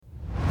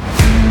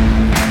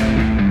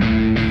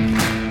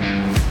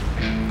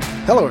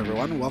Hello,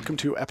 everyone. Welcome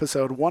to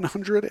episode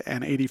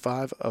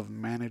 185 of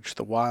Manage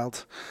the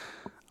Wild.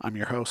 I'm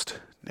your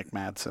host, Nick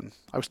Madsen.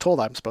 I was told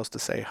I'm supposed to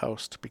say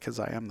host because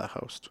I am the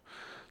host.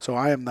 So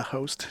I am the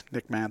host,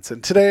 Nick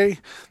Madsen. Today,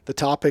 the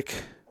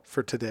topic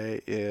for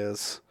today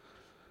is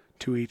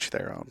to each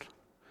their own.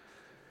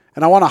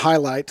 And I want to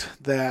highlight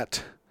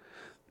that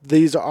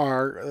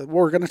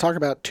we're going to talk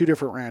about two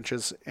different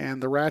ranches,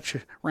 and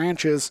the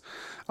ranches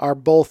are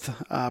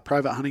both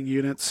private hunting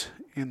units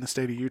in the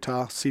state of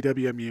Utah,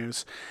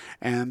 CWMUs,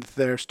 and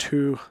there's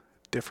two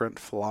different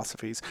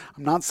philosophies.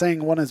 I'm not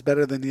saying one is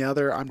better than the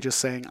other. I'm just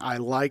saying I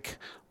like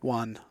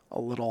one a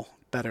little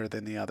better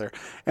than the other.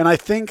 And I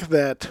think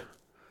that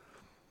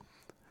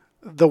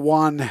the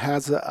one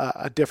has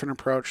a different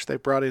approach. They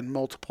brought in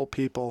multiple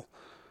people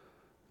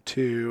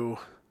to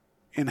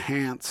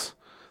enhance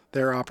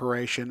their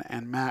operation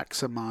and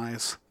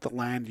maximize the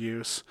land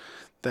use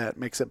that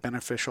makes it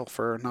beneficial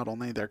for not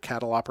only their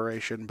cattle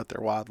operation but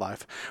their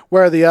wildlife.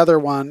 Where the other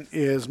one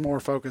is more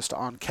focused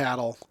on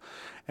cattle,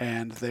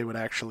 and they would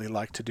actually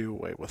like to do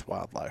away with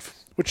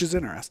wildlife, which is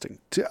interesting.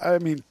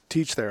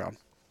 Teach their own.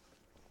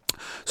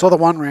 So the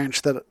one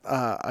ranch that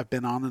I've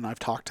been on and I've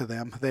talked to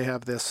them, they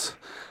have this,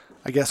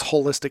 I guess,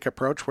 holistic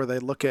approach where they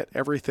look at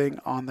everything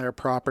on their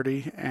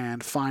property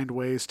and find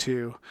ways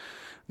to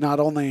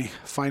not only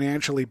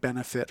financially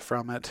benefit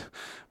from it,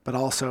 but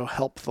also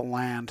help the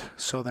land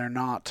so they're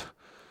not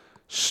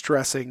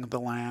stressing the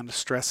land,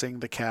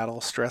 stressing the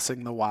cattle,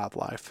 stressing the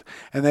wildlife.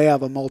 And they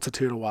have a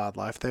multitude of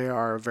wildlife. They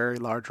are a very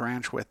large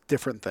ranch with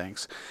different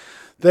things.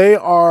 They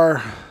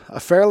are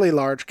a fairly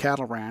large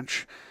cattle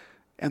ranch,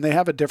 and they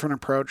have a different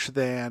approach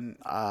than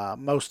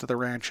most of the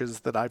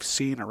ranches that I've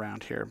seen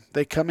around here.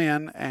 They come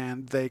in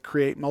and they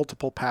create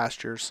multiple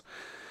pastures,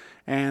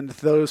 and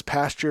those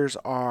pastures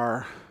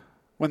are,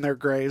 when they're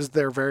grazed,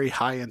 they're very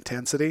high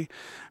intensity,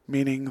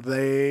 meaning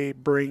they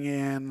bring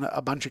in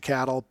a bunch of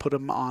cattle, put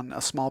them on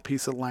a small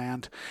piece of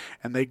land,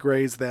 and they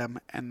graze them,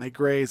 and they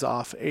graze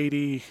off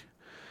 80,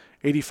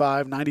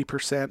 85,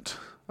 90%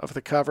 of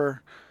the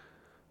cover.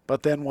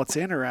 But then what's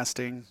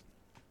interesting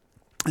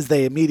is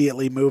they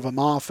immediately move them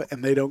off,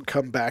 and they don't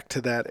come back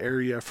to that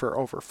area for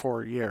over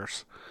 4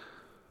 years.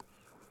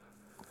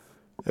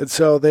 And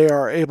so they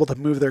are able to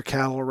move their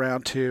cattle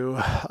around to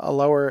a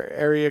lower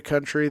area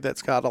country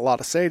that's got a lot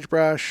of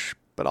sagebrush,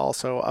 but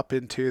also up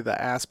into the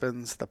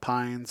aspens, the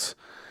pines,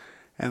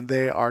 and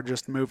they are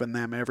just moving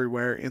them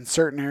everywhere. In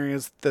certain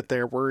areas that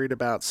they're worried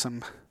about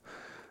some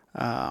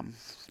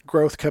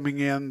growth coming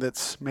in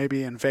that's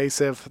maybe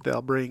invasive,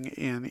 they'll bring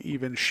in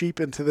even sheep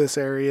into this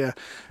area,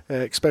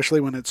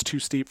 especially when it's too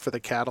steep for the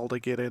cattle to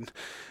get in.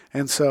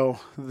 And so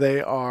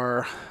they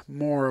are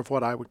more of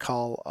what I would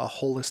call a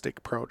holistic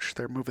approach.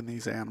 They're moving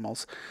these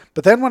animals.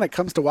 But then when it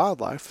comes to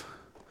wildlife,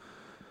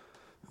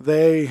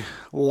 they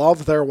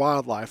love their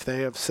wildlife.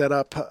 They have set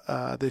up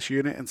this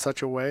unit in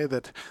such a way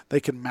that they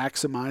can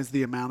maximize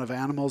the amount of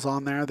animals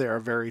on there. They are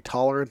very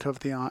tolerant of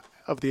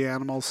the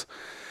animals,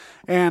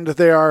 and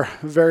they are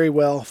very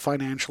well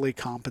financially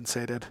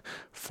compensated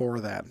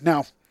for that.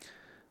 Now,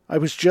 I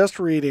was just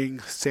reading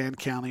Sand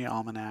County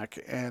Almanac,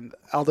 and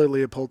Aldo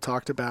Leopold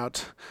talked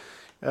about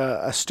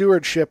a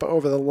stewardship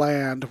over the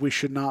land we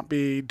should not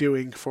be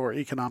doing for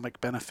economic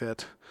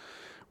benefit.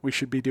 We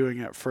should be doing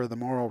it for the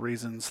moral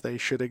reasons. They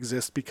should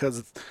exist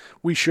because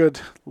we should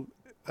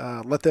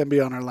let them be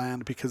on our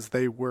land because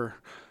they were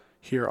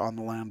here on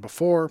the land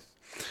before.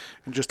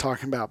 And just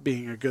talking about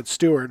being a good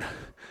steward,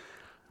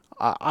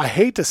 I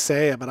hate to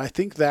say it, but I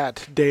think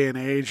that day and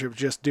age of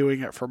just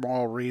doing it for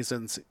moral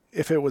reasons,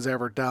 if it was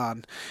ever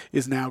done,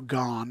 is now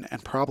gone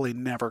and probably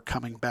never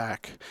coming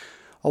back.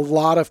 A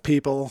lot of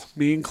people,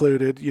 me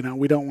included,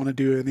 we don't want to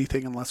do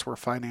anything unless we're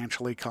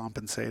financially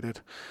compensated.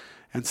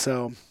 And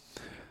so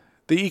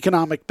the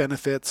economic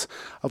benefits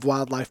of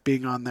wildlife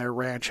being on their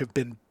ranch have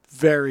been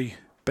very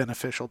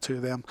beneficial to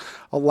them,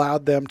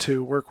 allowed them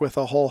to work with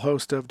a whole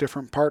host of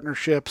different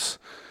partnerships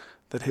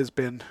that has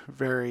been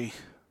very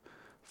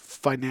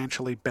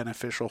financially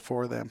beneficial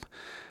for them.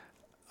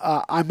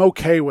 I'm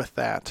okay with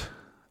that.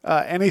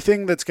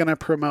 Anything that's going to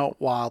promote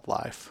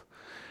wildlife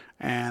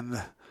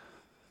and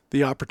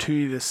the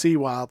opportunity to see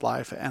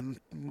wildlife and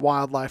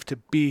wildlife to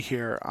be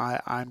here,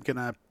 I'm going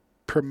to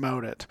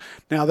promote it.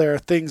 Now, there are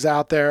things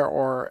out there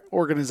or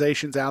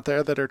organizations out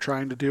there that are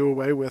trying to do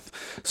away with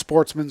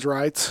sportsmen's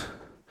rights,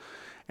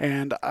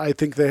 and I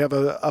think they have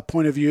a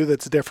point of view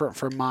that's different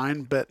from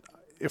mine, but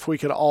if we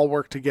could all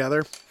work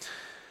together,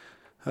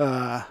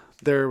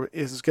 there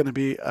is going to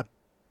be a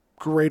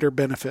greater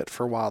benefit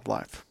for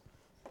wildlife.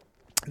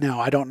 Now,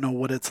 I don't know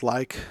what it's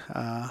like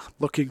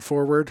looking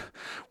forward,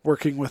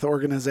 working with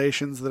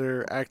organizations that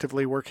are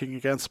actively working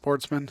against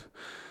sportsmen,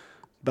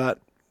 but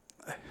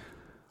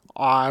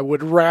I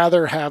would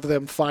rather have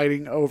them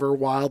fighting over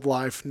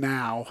wildlife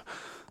now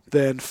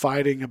than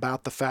fighting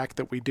about the fact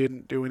that we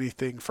didn't do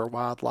anything for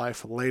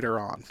wildlife later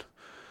on.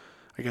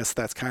 I guess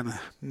that's kind of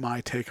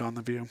my take on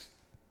the view.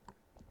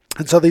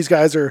 And so these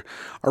guys are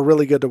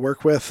really good to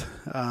work with.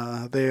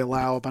 They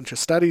allow a bunch of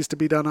studies to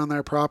be done on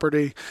their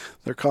property.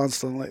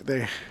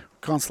 They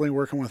constantly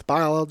working with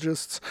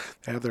biologists.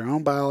 They have their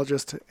own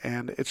biologist,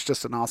 and it's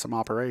just an awesome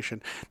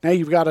operation. Now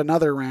you've got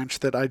another ranch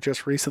that I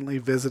just recently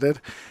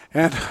visited,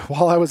 and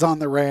while I was on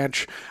the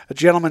ranch, a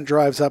gentleman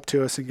drives up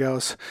to us and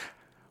goes,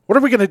 "What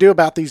are we going to do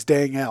about these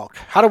dang elk?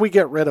 How do we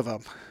get rid of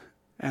them?"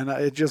 And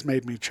it just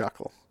made me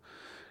chuckle,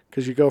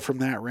 because you go from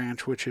that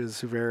ranch, which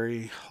is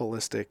very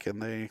holistic,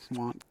 and they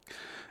want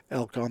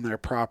elk on their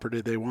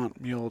property, they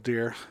want mule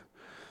deer.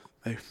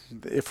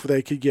 If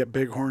they could get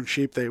bighorn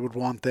sheep, they would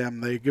want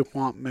them. They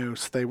want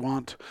moose. They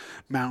want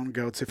mountain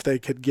goats if they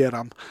could get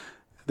them.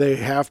 They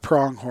have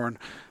pronghorn.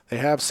 They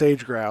have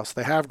sage grouse.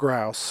 They have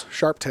grouse,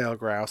 sharp-tailed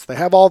grouse. They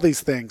have all these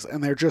things,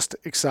 and they're just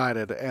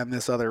excited. And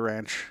this other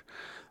ranch,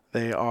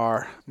 they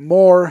are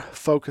more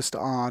focused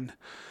on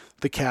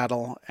the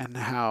cattle and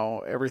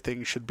how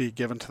everything should be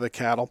given to the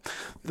cattle.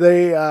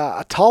 They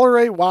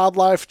tolerate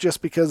wildlife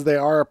just because they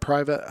are a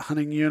private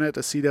hunting unit,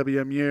 a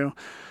CWMU.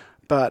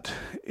 But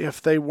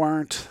if they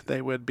weren't,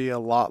 they would be a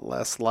lot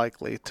less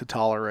likely to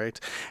tolerate.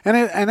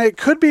 And it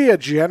could be a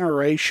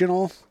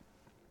generational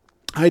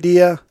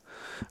idea.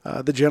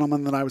 The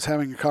gentleman that I was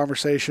having a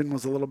conversation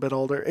was a little bit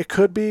older. It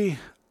could be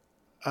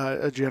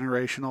a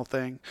generational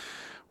thing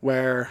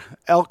where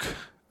elk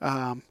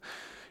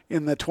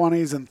in the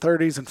 20s and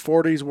 30s and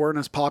 40s weren't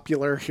as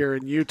popular here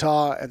in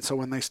Utah. And so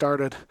when they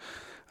started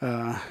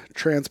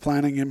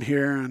transplanting him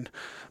here and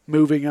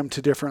moving them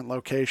to different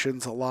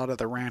locations, a lot of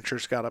the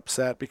ranchers got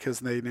upset because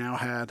they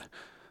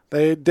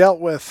dealt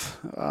with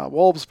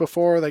wolves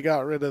before, they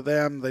got rid of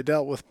them. They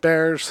dealt with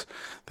bears,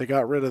 they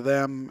got rid of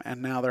them,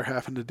 and now they're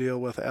having to deal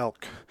with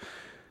elk.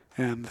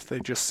 And they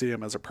just see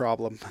them as a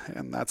problem.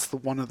 And that's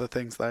one of the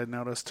things that I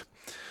noticed.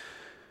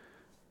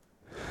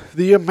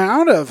 The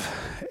amount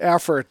of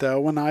effort, though,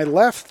 when I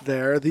left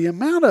there, the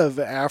amount of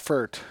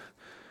effort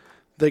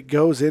that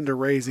goes into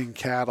raising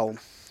cattle,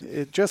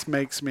 it just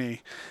makes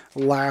me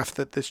laugh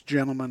that this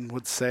gentleman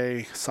would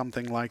say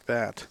something like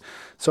that.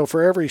 So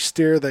for every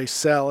steer they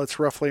sell, it's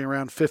roughly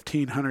around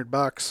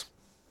 $1,500.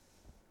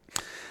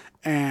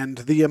 And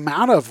the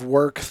amount of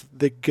work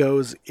that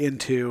goes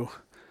into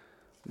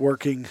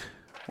working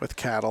with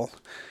cattle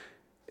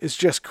is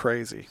just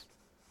crazy.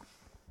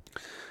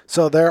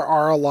 So there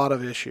are a lot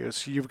of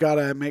issues. You've got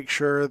to make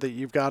sure that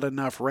you've got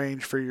enough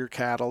range for your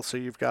cattle, so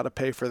you've got to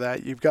pay for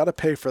that. You've got to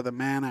pay for the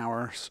man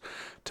hours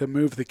to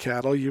move the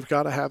cattle. You've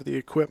got to have the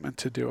equipment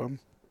to do them.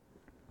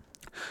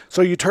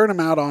 So you turn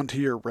them out onto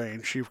your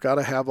range. You've got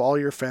to have all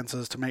your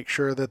fences to make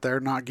sure that they're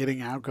not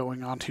getting out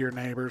going onto your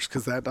neighbors,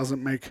 because that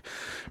doesn't make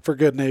for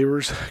good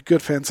neighbors.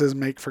 Good fences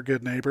make for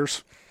good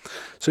neighbors.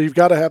 So you've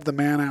got to have the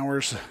man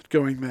hours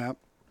going that.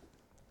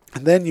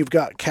 And then you've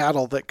got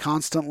cattle that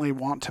constantly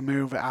want to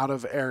move out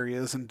of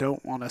areas and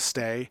don't want to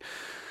stay.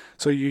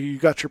 So you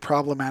got your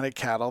problematic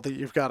cattle that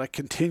you've got to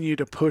continue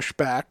to push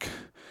back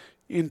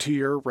into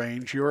your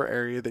range, your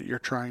area that you're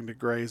trying to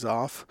graze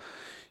off.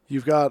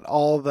 You've got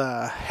all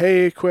the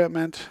hay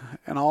equipment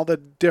and all the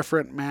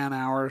different man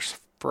hours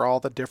for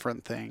all the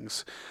different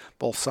things,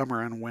 both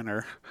summer and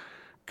winter,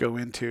 go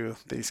into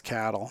these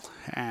cattle.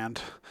 And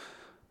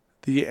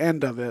the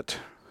end of it,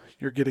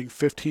 you're getting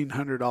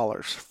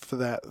 $1,500 for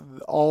that,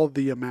 all of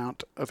the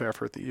amount of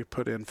effort that you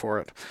put in for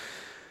it.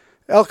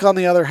 Elk, on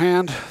the other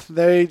hand,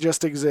 they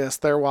just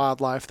exist. They're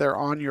wildlife. They're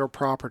on your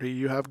property.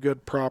 You have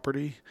good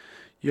property.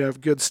 You have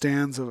good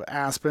stands of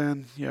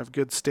aspen. You have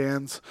good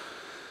stands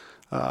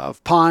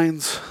of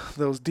pines,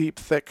 those deep,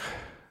 thick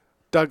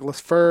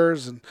Douglas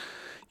firs, and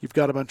you've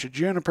got a bunch of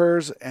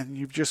junipers, and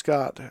you've just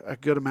got a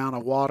good amount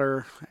of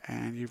water,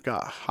 and you've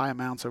got high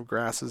amounts of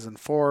grasses and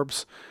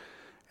forbs.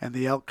 And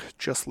the elk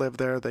just live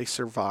there. They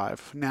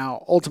survive.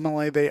 Now,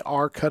 ultimately, they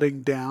are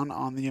cutting down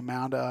on the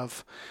amount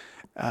of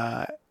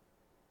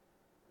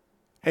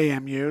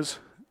AMUs,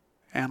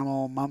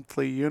 animal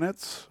monthly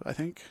units, I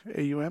think,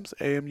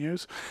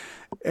 AMUs.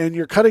 And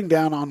you're cutting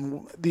down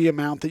on the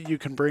amount that you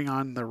can bring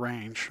on the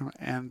range.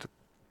 And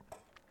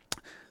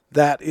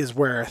that is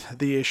where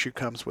the issue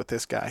comes with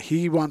this guy.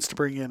 He wants to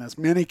bring in as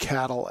many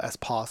cattle as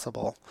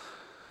possible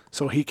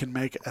so he can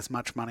make as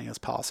much money as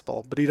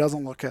possible. But he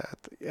doesn't look at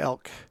the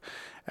elk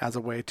as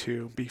a way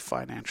to be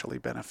financially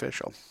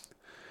beneficial.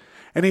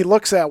 And he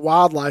looks at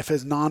wildlife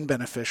as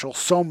non-beneficial,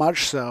 so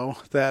much so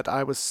that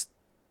I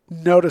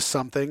noticed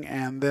something,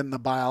 and then the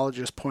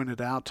biologist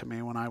pointed out to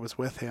me when I was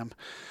with him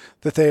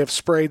that they have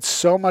sprayed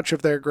so much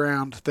of their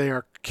ground, they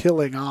are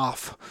killing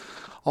off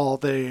all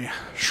the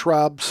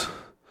shrubs,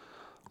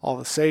 all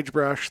the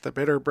sagebrush, the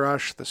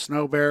bitterbrush, the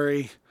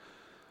snowberry,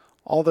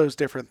 all those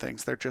different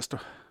things.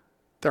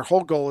 Their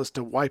whole goal is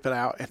to wipe it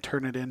out and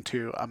turn it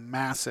into a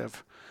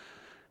massive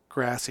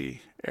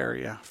grassy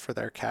area for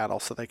their cattle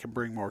so they can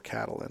bring more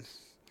cattle in.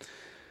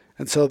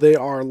 And so they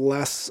are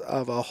less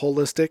of a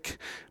holistic,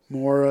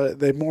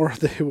 they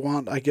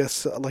want, I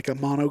guess, like a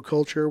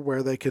monoculture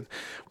where they can,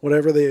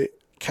 whatever the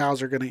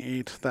cows are going to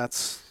eat,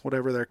 that's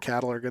whatever their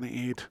cattle are going to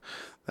eat.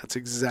 That's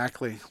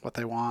exactly what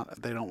they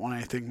want. They don't want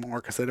anything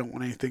more because they don't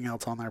want anything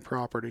else on their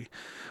property.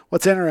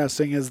 What's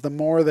interesting is the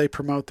more they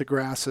promote the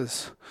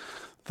grasses,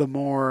 the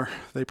more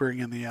they bring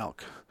in the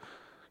elk.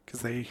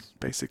 because they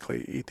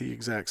basically eat the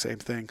exact same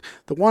thing.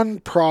 The one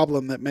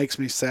problem that makes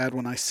me sad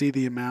when I see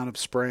the amount of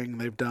spraying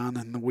they've done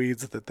and the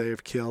weeds that they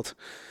have killed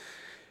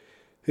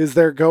is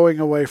they're going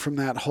away from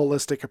that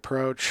holistic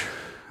approach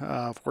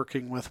of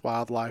working with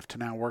wildlife to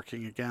now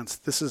working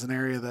against. This is an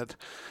area that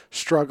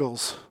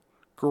struggles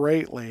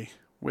greatly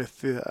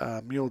with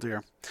the mule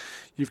deer.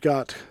 You've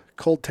got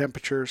cold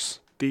temperatures,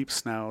 deep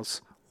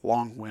snows,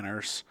 long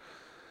winters,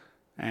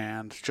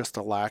 and just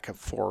a lack of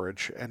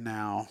forage. And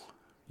now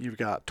you've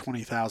got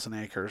 20,000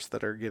 acres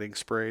that are getting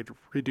sprayed,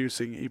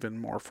 reducing even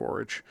more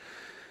forage.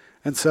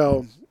 And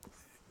so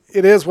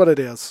it is what it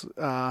is.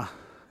 To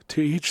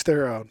each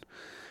their own.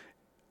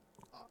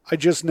 I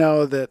just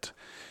know that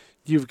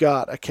you've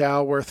got a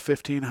cow worth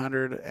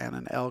 1,500 and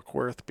an elk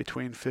worth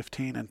between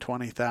 15 and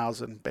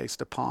 20,000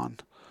 based upon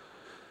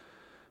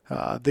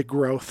the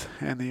growth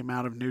and the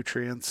amount of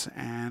nutrients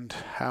and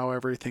how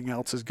everything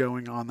else is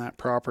going on that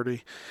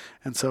property.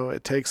 And so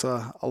it takes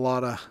a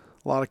lot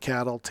of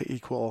cattle to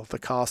equal the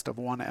cost of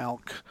one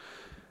elk.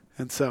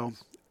 And so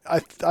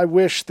I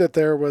wish that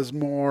there was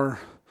more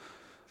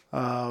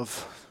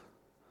of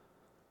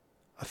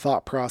a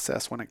thought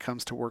process when it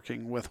comes to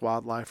working with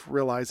wildlife,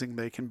 realizing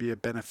they can be a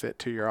benefit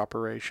to your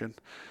operation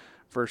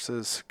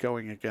versus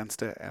going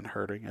against it and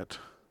hurting it.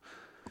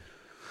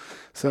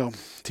 So,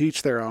 to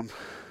each their own.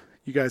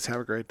 You guys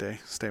have a great day.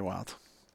 Stay wild.